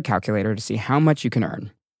apple.co/card calculator to see how much you can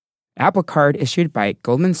earn. Apple Card issued by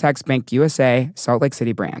Goldman Sachs Bank USA, Salt Lake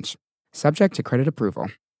City branch. Subject to credit approval.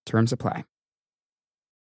 Terms apply.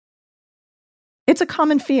 It's a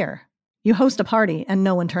common fear. You host a party and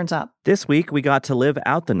no one turns up. This week, we got to live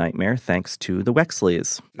out the nightmare thanks to the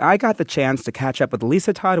Wexleys. I got the chance to catch up with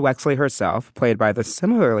Lisa Todd Wexley herself, played by the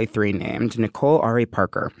similarly three-named Nicole Ari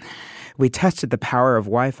Parker. We tested the power of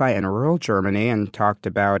Wi-Fi in rural Germany and talked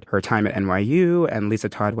about her time at NYU and Lisa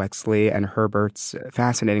Todd Wexley and Herbert's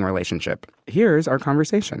fascinating relationship. Here's our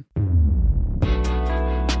conversation.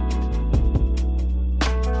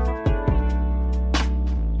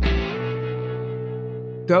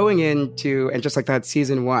 Going into, and just like that,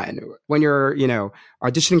 season 1, when you're,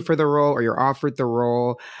 auditioning for the role or you're offered the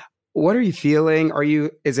role, what are you feeling?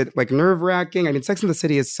 Is it like nerve-wracking? I mean, Sex and the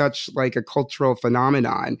City is such like a cultural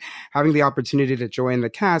phenomenon. Having the opportunity to join the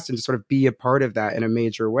cast and to sort of be a part of that in a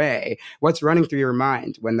major way. What's running through your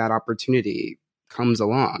mind when that opportunity comes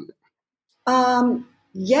along?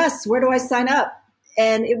 Yes, where do I sign up?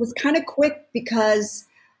 And it was kind of quick because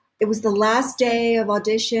it was the last day of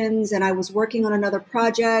auditions and I was working on another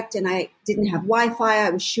project and I didn't have Wi-Fi.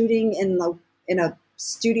 I was shooting in a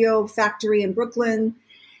studio factory in Brooklyn.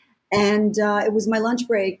 And it was my lunch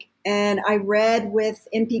break. And I read with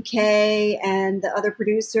MPK and the other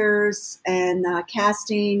producers and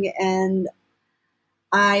casting. And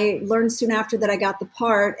I learned soon after that I got the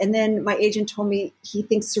part. And then my agent told me he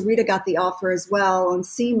thinks Sarita got the offer as well on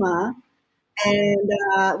SEMA. And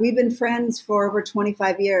we've been friends for over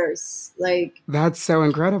 25 years. That's so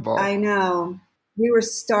incredible. I know. We were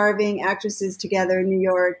starving actresses together in New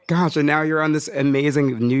York. Gosh, and now you're on this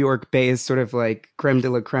amazing New York-based sort of like creme de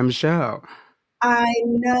la creme show. I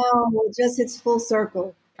know. It just hits full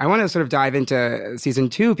circle. I want to sort of dive into season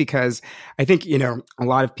 2 because I think, a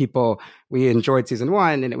lot of people, we enjoyed season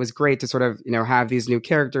 1 and it was great to sort of, have these new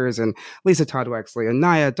characters and Lisa Todd Wexley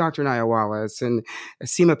and Dr. Nia Wallace and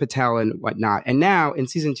Seema Patel and whatnot. And now in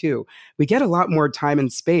season 2, we get a lot more time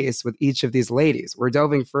and space with each of these ladies. We're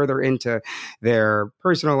delving further into their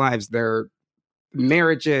personal lives, their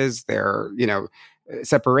marriages, their,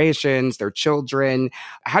 separations, their children.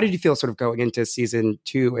 How did you feel sort of going into season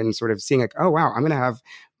 2 and sort of seeing like, oh, wow, I'm going to have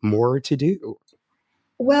more to do?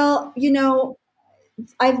 Well,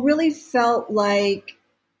 I really felt like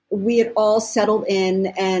we had all settled in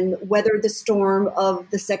and weathered the storm of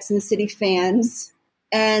the Sex and the City fans.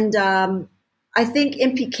 And I think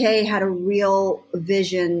MPK had a real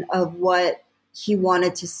vision of what he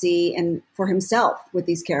wanted to see and for himself with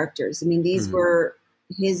these characters. I mean, these were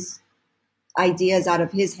his ideas out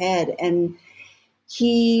of his head. And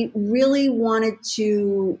he really wanted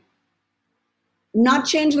to not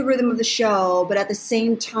change the rhythm of the show, but at the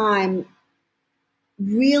same time,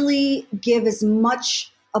 really give as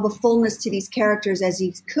much of a fullness to these characters as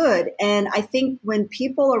he could. And I think when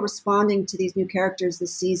people are responding to these new characters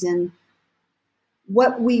this season,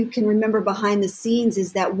 what we can remember behind the scenes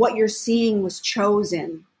is that what you're seeing was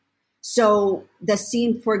chosen. So the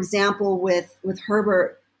scene, for example, with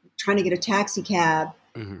Herbert trying to get a taxi cab,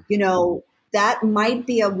 that might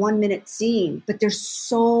be a 1-minute scene, but there's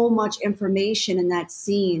so much information in that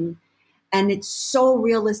scene. And it's so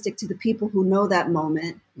realistic to the people who know that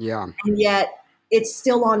moment. Yeah. And yet it's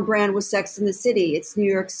still on brand with Sex and the City. It's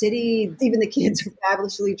New York City. Even the kids are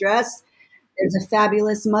fabulously dressed. There's a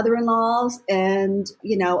fabulous mother-in-law and,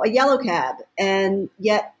 a yellow cab. And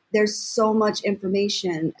yet there's so much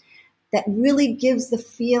information that really gives the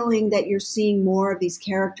feeling that you're seeing more of these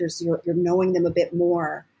characters. You're knowing them a bit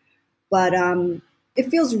more. But it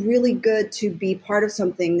feels really good to be part of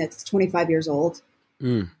something that's 25 years old,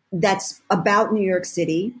 that's about New York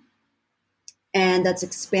City, and that's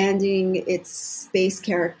expanding its base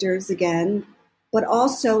characters again, but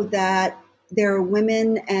also that there are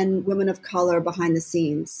women and women of color behind the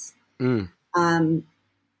scenes. And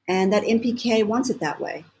that MPK wants it that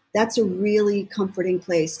way. That's a really comforting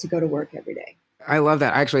place to go to work every day. I love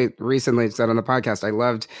that. I actually recently said on the podcast, I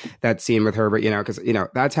loved that scene with Herbert, because,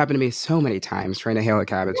 that's happened to me so many times trying to hail a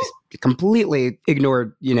cab. It's just completely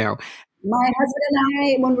ignored, My husband and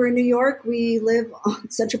I, when we're in New York, we live on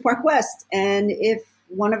Central Park West. And if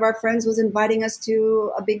one of our friends was inviting us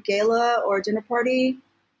to a big gala or a dinner party,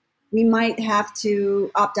 we might have to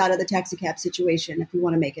opt out of the taxi cab situation if we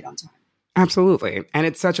want to make it on time. Absolutely. And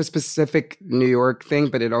it's such a specific New York thing,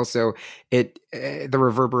 but it also, the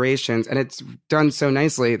reverberations, and it's done so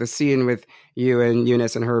nicely, the scene with you and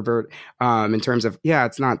Eunice and Herbert, in terms of,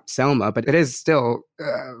 it's not Selma, but it is still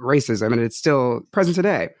racism and it's still present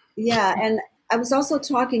today. Yeah. And I was also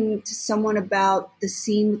talking to someone about the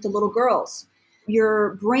scene with the little girls.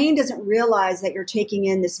 Your brain doesn't realize that you're taking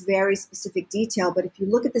in this very specific detail. But if you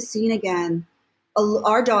look at the scene again,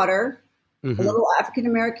 our daughter, a little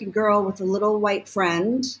African-American girl with a little white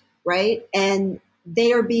friend, right? And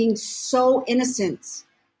they are being so innocent.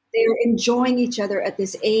 They're enjoying each other at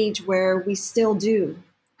this age where we still do.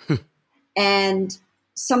 And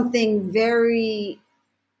something very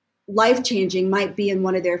life-changing might be in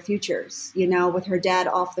one of their futures, with her dad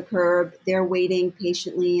off the curb, they're waiting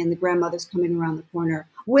patiently, and the grandmother's coming around the corner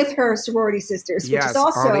with her sorority sisters, which is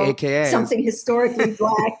also something historically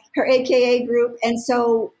Black, her AKA group. And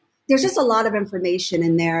so there's just a lot of information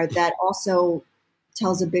in there that also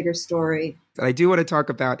tells a bigger story. I do want to talk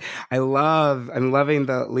about, I'm loving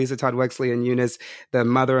the Lisa Todd Wexley and Eunice, the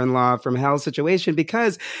mother-in-law from Hell situation,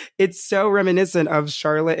 because it's so reminiscent of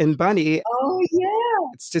Charlotte and Bunny. Oh, yeah.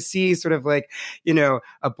 It's to see sort of like,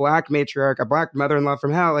 a Black matriarch, a Black mother-in-law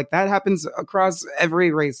from Hell, like that happens across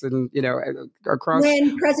every race and, across.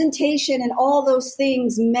 When presentation and all those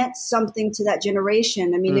things meant something to that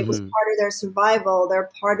generation. I mean, it was part of their survival. They're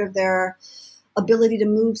part of their ability to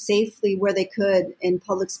move safely where they could in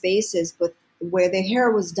public spaces, but where their hair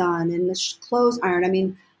was done and the clothes ironed. I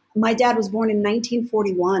mean, my dad was born in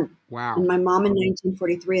 1941. Wow. And my mom in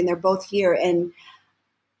 1943, and they're both here. And,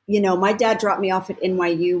 my dad dropped me off at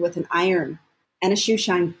NYU with an iron and a shoe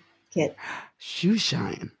shine kit. Shoe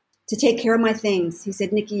shine? To take care of my things. He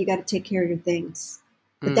said, Nikki, you got to take care of your things.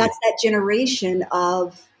 But that's that generation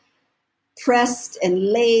of pressed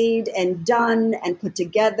and laid and done and put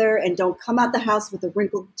together, and don't come out the house with a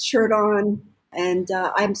wrinkled shirt on. And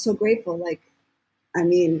I'm so grateful. I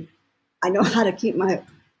know how to keep my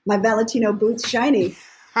Valentino boots shiny.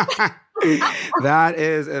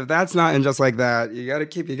 If that's not in Just Like That, you gotta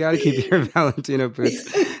keep your Valentino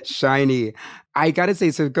boots shiny. I gotta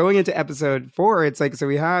say, so going into episode 4, it's like, so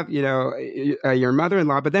we have, your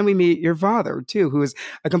mother-in-law, but then we meet your father too, who is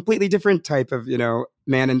a completely different type of,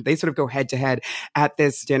 man. And they sort of go head to head at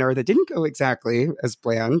this dinner that didn't go exactly as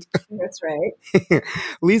planned. That's right.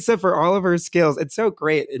 Lisa, for all of her skills, it's so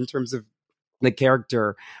great in terms of the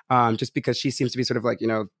character, just because she seems to be sort of like,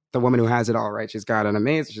 the woman who has it all, right? She's got an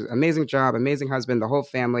amazing job, amazing husband, the whole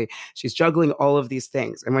family. She's juggling all of these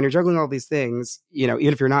things. And when you're juggling all these things, even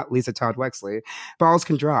if you're not Lisa Todd Wexley, balls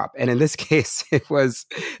can drop. And in this case, it was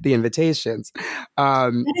the invitations.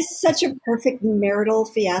 That is such a perfect marital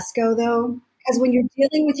fiasco, though. Because when you're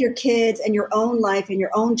dealing with your kids and your own life and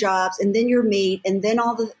your own jobs, and then your mate, and then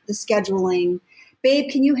all the scheduling,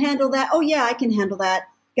 babe, can you handle that? Oh, yeah, I can handle that.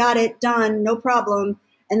 Got it, done, no problem.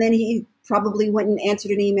 And then he probably went and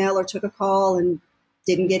answered an email or took a call and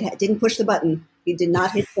didn't push the button. He did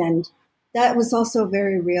not hit send. That was also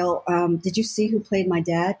very real. Did you see who played my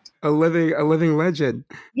dad? A living legend.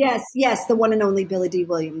 Yes, the one and only Billy D.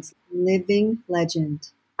 Williams. Living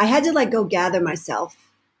legend. I had to go gather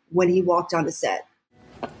myself when he walked on the set.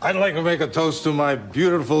 I'd like to make a toast to my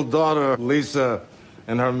beautiful daughter, Lisa,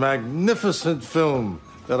 and her magnificent film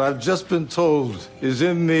that I've just been told is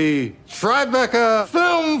in the Tribeca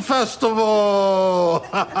Film Festival.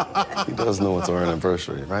 He does know it's our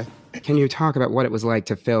anniversary, right? Can you talk about what it was like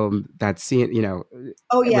to film that scene,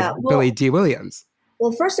 Oh, yeah. with Billy D. Williams?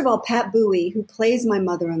 Well, first of all, Pat Bowie, who plays my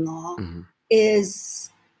mother-in-law, is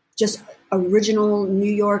just original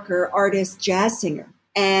New Yorker artist, jazz singer.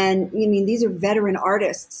 And these are veteran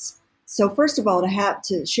artists. So first of all,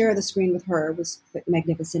 to share the screen with her was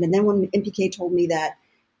magnificent. And then when MPK told me that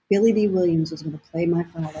Billy D. Williams was going to play my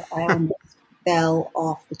father, I almost fell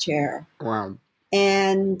off the chair. Wow.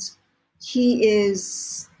 And he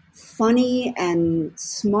is funny and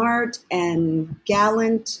smart and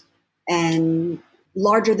gallant and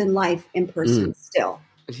larger than life in person still.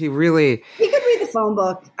 He could read the phone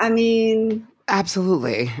book.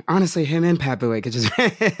 Absolutely. Honestly, him and Pat Bowie could just...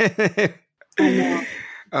 I know.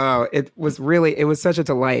 Oh, it was such a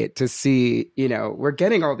delight to see, we're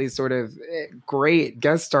getting all these sort of great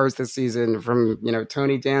guest stars this season, from,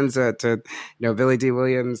 Tony Danza to, Billy D.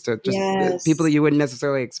 Williams to just people that you wouldn't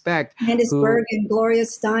necessarily expect. Candice Bergen, Gloria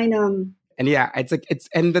Steinem. And yeah,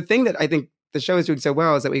 and the thing that I think the show is doing so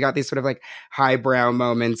well is that we got these sort of highbrow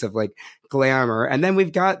moments of glamour. And then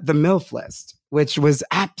we've got the MILF list, which was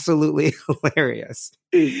absolutely hilarious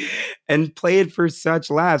and played for such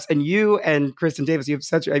laughs. And you and Kristen Davis, you have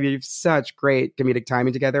such great comedic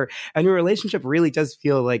timing together. And your relationship really does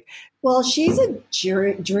feel like... Well, she's a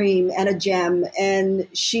dream and a gem. And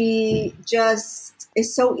she just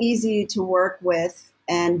is so easy to work with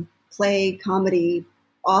and play comedy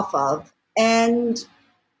off of. And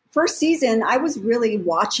first season, I was really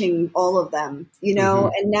watching all of them,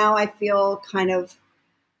 and now I feel kind of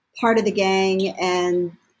part of the gang.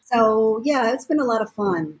 And so, yeah, it's been a lot of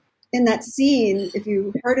fun. In that scene, if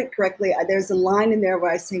you heard it correctly, there's a line in there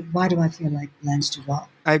where I say, why do I feel like Blanche Dubois?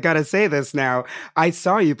 I've got to say this now. I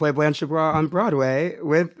saw you play Blanche Dubois on Broadway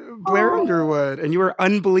with Blair Underwood, and you were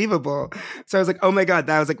unbelievable. So I was like, oh my God,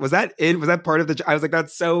 was that part of the, I was like,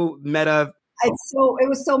 that's so meta. It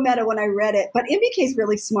was so meta when I read it. But MBK's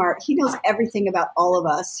really smart. He knows everything about all of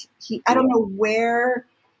us. I don't know where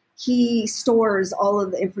he stores all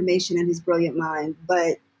of the information in his brilliant mind,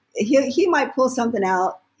 but he might pull something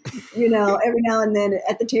out, you know, every now and then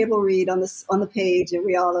at the table read on the page, and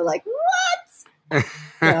we all are like, what?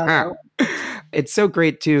 So. It's so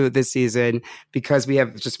great too this season because we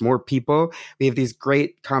have just more people. We have these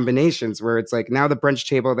great combinations where it's like now the brunch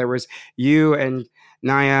table, there was you and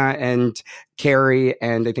Naya and Carrie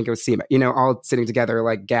and I think it was Seema, you know, all sitting together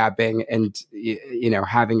like gabbing and, you know,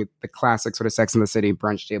 having the classic sort of Sex and the City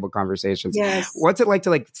brunch table conversations. Yes. What's it like to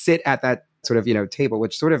like sit at that sort of, you know, table,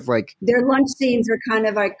 which sort of like... Their lunch scenes are kind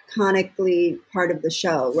of iconically part of the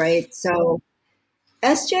show, right? So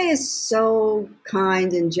SJ is so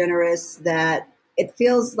kind and generous that it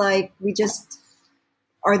feels like we just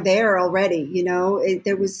are there already, you know?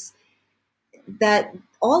 There was that...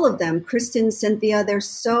 all of them, Kristen, Cynthia, they're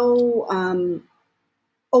so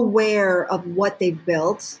aware of what they've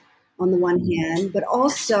built on the one hand, but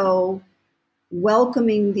also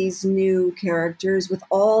welcoming these new characters with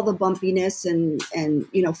all the bumpiness and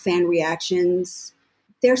you know, fan reactions.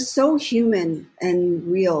 They're so human and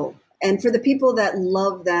real. And for the people that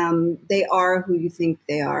love them, they are who you think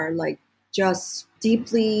they are, like just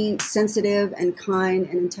deeply sensitive and kind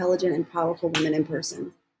and intelligent and powerful women in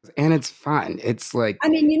person. And it's fun. It's like... I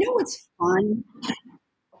mean, you know what's fun?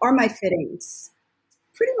 Are my fittings.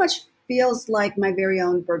 Pretty much feels like my very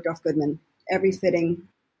own Bergdorf Goodman. Every fitting.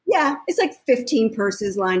 Yeah, it's like 15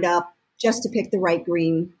 purses lined up just to pick the right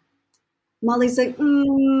green. Molly's like,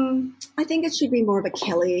 I think it should be more of a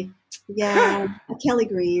Kelly. Yeah, a Kelly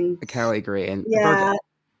green. A Kelly green. Yeah.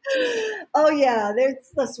 Oh, yeah.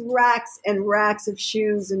 There's just racks and racks of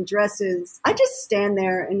shoes and dresses. I just stand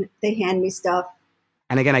there and they hand me stuff.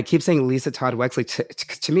 And again, I keep saying Lisa Todd Wexley.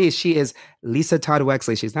 To me, she is Lisa Todd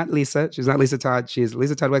Wexley. She's not Lisa. She's not Lisa Todd. She's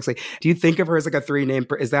Lisa Todd Wexley. Do you think of her as like a three-name?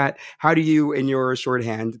 Is that, how do you, in your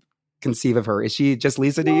shorthand, conceive of her? Is she just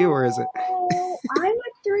Lisa to you, or is it? I'm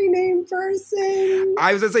a three-name person.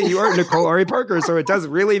 I was going to say, you are Nicole Ari Parker, so it does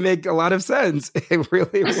really make a lot of sense. It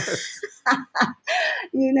really works.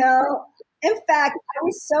 You know, in fact, I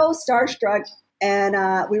was so starstruck, and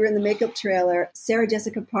we were in the makeup trailer. Sarah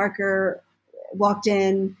Jessica Parker walked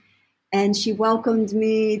in and she welcomed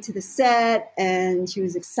me to the set and she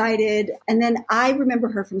was excited. And then I remember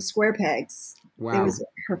her from Square Pegs. Wow. It was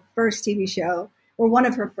her first TV show, or one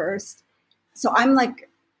of her first. So I'm like,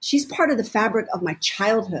 she's part of the fabric of my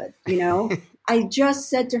childhood, you know? I just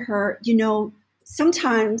said to her, you know,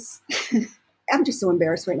 sometimes I'm just so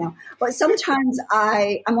embarrassed right now, but sometimes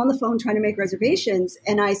I'm on the phone trying to make reservations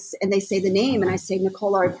and they say the name and I say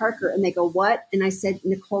Nicole Ari Parker and they go, what? And I said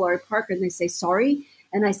Nicole Ari Parker and they say, sorry.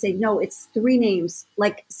 And I say, no, it's three names,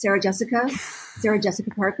 like Sarah Jessica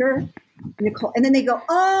Parker, Nicole. And then they go,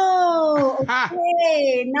 oh,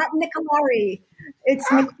 okay, not Nicole Ari.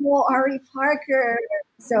 It's Nicole Ari Parker.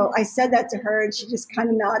 So I said that to her and she just kind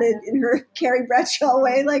of nodded in her Carrie Bradshaw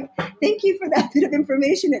way, like, thank you for that bit of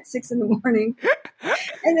information at 6 a.m.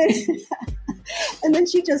 And then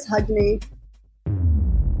she just hugged me.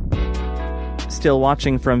 Still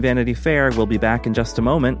watching from Vanity Fair, we'll be back in just a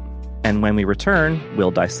moment. And when we return,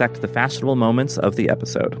 we'll dissect the fashionable moments of the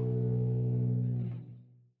episode.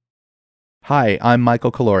 Hi, I'm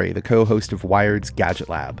Michael Calori, the co-host of Wired's Gadget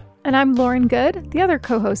Lab. And I'm Lauren Good, the other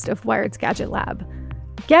co-host of Wired's Gadget Lab.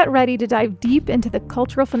 Get ready to dive deep into the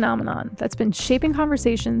cultural phenomenon that's been shaping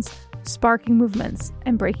conversations, sparking movements,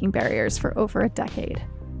 and breaking barriers for over a decade.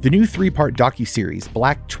 The new 3-part docuseries,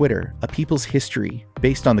 Black Twitter, A People's History,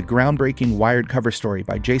 based on the groundbreaking Wired cover story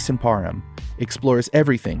by Jason Parham, explores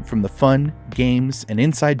everything from the fun, games, and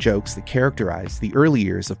inside jokes that characterize the early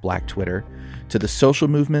years of Black Twitter to the social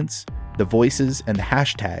movements, the voices, and the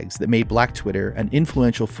hashtags that made Black Twitter an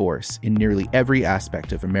influential force in nearly every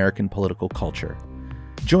aspect of American political culture.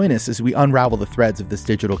 Join us as we unravel the threads of this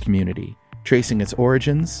digital community, tracing its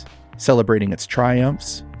origins, celebrating its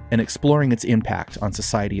triumphs, and exploring its impact on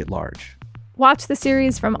society at large. Watch the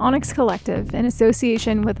series from Onyx Collective in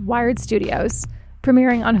association with Wired Studios,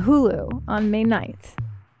 premiering on Hulu on May 9th.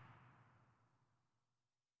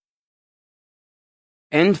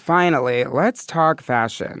 And finally, let's talk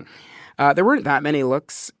fashion. There weren't that many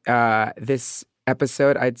looks this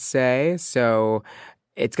episode, I'd say, so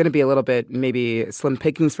it's going to be a little bit maybe slim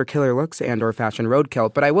pickings for killer looks and or fashion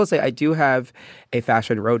roadkill. But I will say I do have a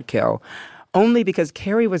fashion roadkill, only because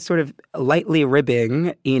Carrie was sort of lightly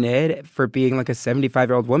ribbing Enid for being like a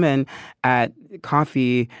 75-year-old woman at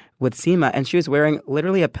coffee with Seema, and she was wearing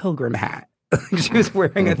literally a pilgrim hat. She was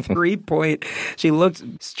wearing a 3-point. She looked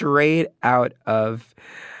straight out of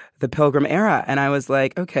the Pilgrim era. And I was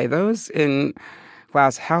like, okay, those in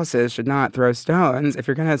glass houses should not throw stones. If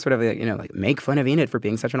you're going to sort of, make fun of Enid for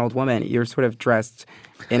being such an old woman, you're sort of dressed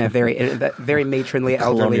in a very matronly,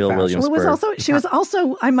 elderly fashion. Well, she was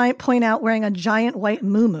also, I might point out, wearing a giant white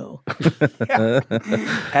muumuu.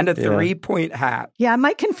 And a 3-point hat. Yeah, it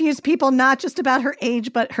might confuse people not just about her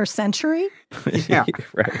age, but her century. Yeah.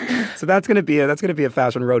 Right. So that's going to be a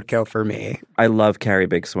fashion roadkill for me. I love Carrie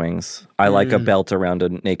big swings. I like a belt around a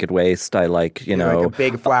naked waist. I like, like a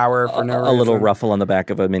big flower for no reason. A little ruffle on the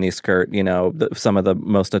back of a mini skirt, some of the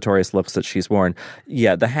most notorious looks that she's worn.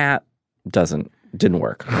 Yeah, the hat didn't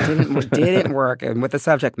work. Didn't work. And with the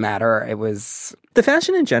subject matter, it was... The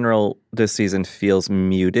fashion in general this season feels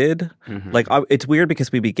muted. Like, it's weird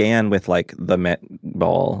because we began with, like, the Met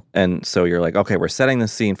Ball. And so you're like, okay, we're setting the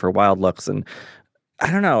scene for wild looks. And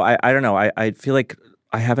I don't know. I don't know. I feel like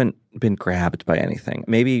I haven't been grabbed by anything.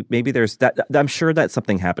 Maybe there's that. I'm sure that's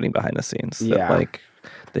something happening behind the scenes. Yeah. That, like,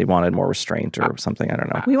 they wanted more restraint or something. I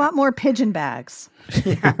don't know. We want more pigeon bags.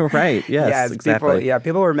 Right. Yes, exactly.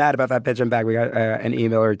 People were mad about that pigeon bag. We got an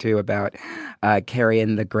email or two about Carrie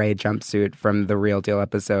in the gray jumpsuit from the Real Deal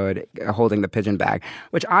episode holding the pigeon bag,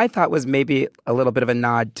 which I thought was maybe a little bit of a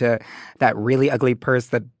nod to that really ugly purse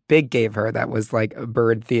that Big gave her that was like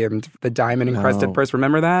bird themed, the diamond encrusted purse.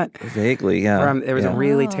 Remember that? Vaguely, yeah. It was a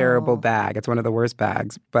really terrible bag. It's one of the worst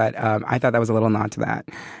bags, but I thought that was a little nod to that.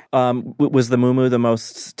 Was the muumuu the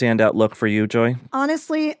most standout look for you, Joy?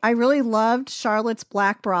 Honestly, I really loved Charlotte's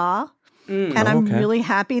black bra. And I'm really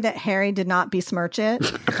happy that Harry did not besmirch it.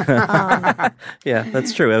 Yeah,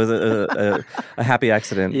 that's true. It was a happy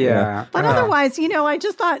accident. Yeah. But otherwise, I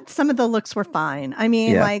just thought some of the looks were fine. I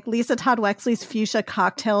mean, like Lisa Todd Wexley's fuchsia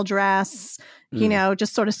cocktail dress,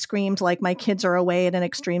 just sort of screamed like my kids are away at an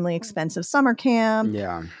extremely expensive summer camp.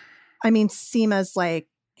 Yeah. I mean, Seema's like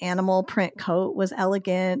animal print coat was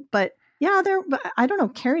elegant. But yeah, I don't know.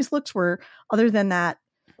 Carrie's looks were, other than that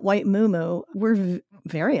white muumuu, were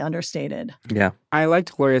very understated. Yeah. I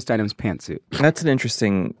liked Gloria Steinem's pantsuit. That's an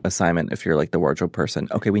interesting assignment if you're like the wardrobe person.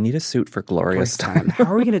 Okay, we need a suit for Gloria Steinem. How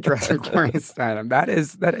are we going to dress for Gloria Steinem? That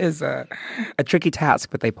is a tricky task,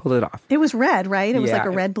 but they pulled it off. It was red, right? It was like a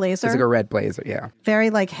red blazer. It was like a red blazer, yeah. Very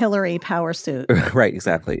like Hillary power suit. Right,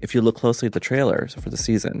 exactly. If you look closely at the trailers for the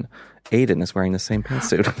season, Aiden is wearing the same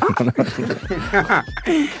pantsuit.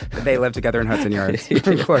 They live together in Hudson Yards.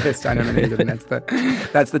 Gloria Steinem and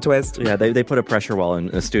Aiden. That's the twist. Yeah, they put a pressure wall in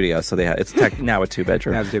the studio, so it's now a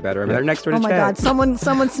 2-bedroom. Now it's a 2-bedroom. They're next door to Oh my Chad. God,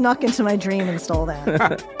 someone snuck into my dream and stole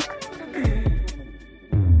that.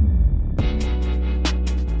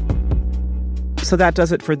 So that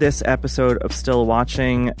does it for this episode of Still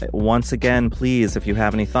Watching. Once again, please, if you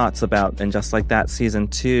have any thoughts about And Just Like That Season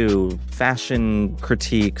 2, fashion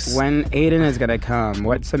critiques. When Aiden is going to come,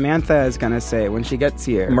 what Samantha is going to say when she gets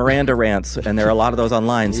here. Miranda rants, and there are a lot of those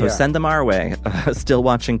online, so send them our way.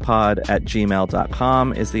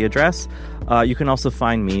 stillwatchingpod@gmail.com is the address. You can also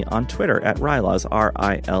find me on Twitter at Rylaws,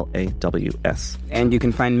 RILAWS. And you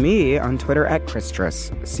can find me on Twitter at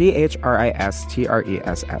Christress,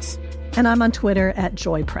 CHRISTRESS. And I'm on Twitter at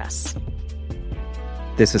JoyPress.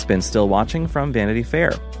 This has been Still Watching from Vanity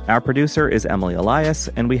Fair. Our producer is Emily Elias,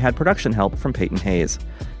 and we had production help from Peyton Hayes.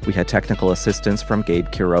 We had technical assistance from Gabe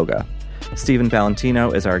Quiroga. Stephen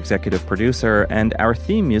Valentino is our executive producer, and our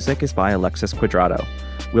theme music is by Alexis Quadrado.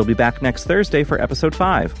 We'll be back next Thursday for episode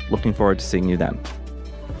 5. Looking forward to seeing you then.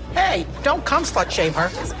 Hey, don't come slut shame her.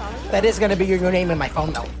 That is going to be your name in my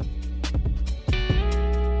phone note.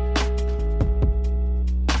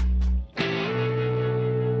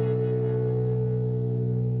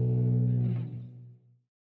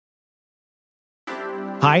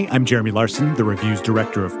 Hi, I'm Jeremy Larson, the reviews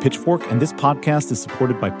director of Pitchfork, and this podcast is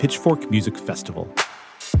supported by Pitchfork Music Festival.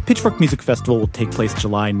 Pitchfork Music Festival will take place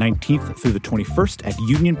July 19th through the 21st at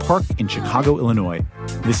Union Park in Chicago, Illinois.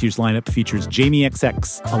 This year's lineup features Jamie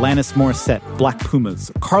XX, Alanis Morissette, Black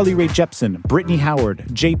Pumas, Carly Rae Jepsen, Brittany Howard,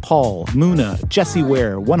 J. Paul, Muna, Jessie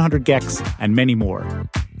Ware, 100 Gex, and many more.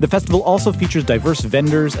 The festival also features diverse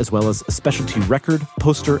vendors as well as specialty record,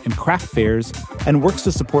 poster, and craft fairs, and works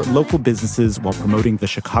to support local businesses while promoting the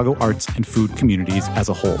Chicago arts and food communities as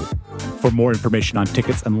a whole. For more information on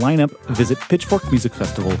tickets and lineup, visit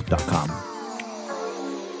pitchforkmusicfestival.com.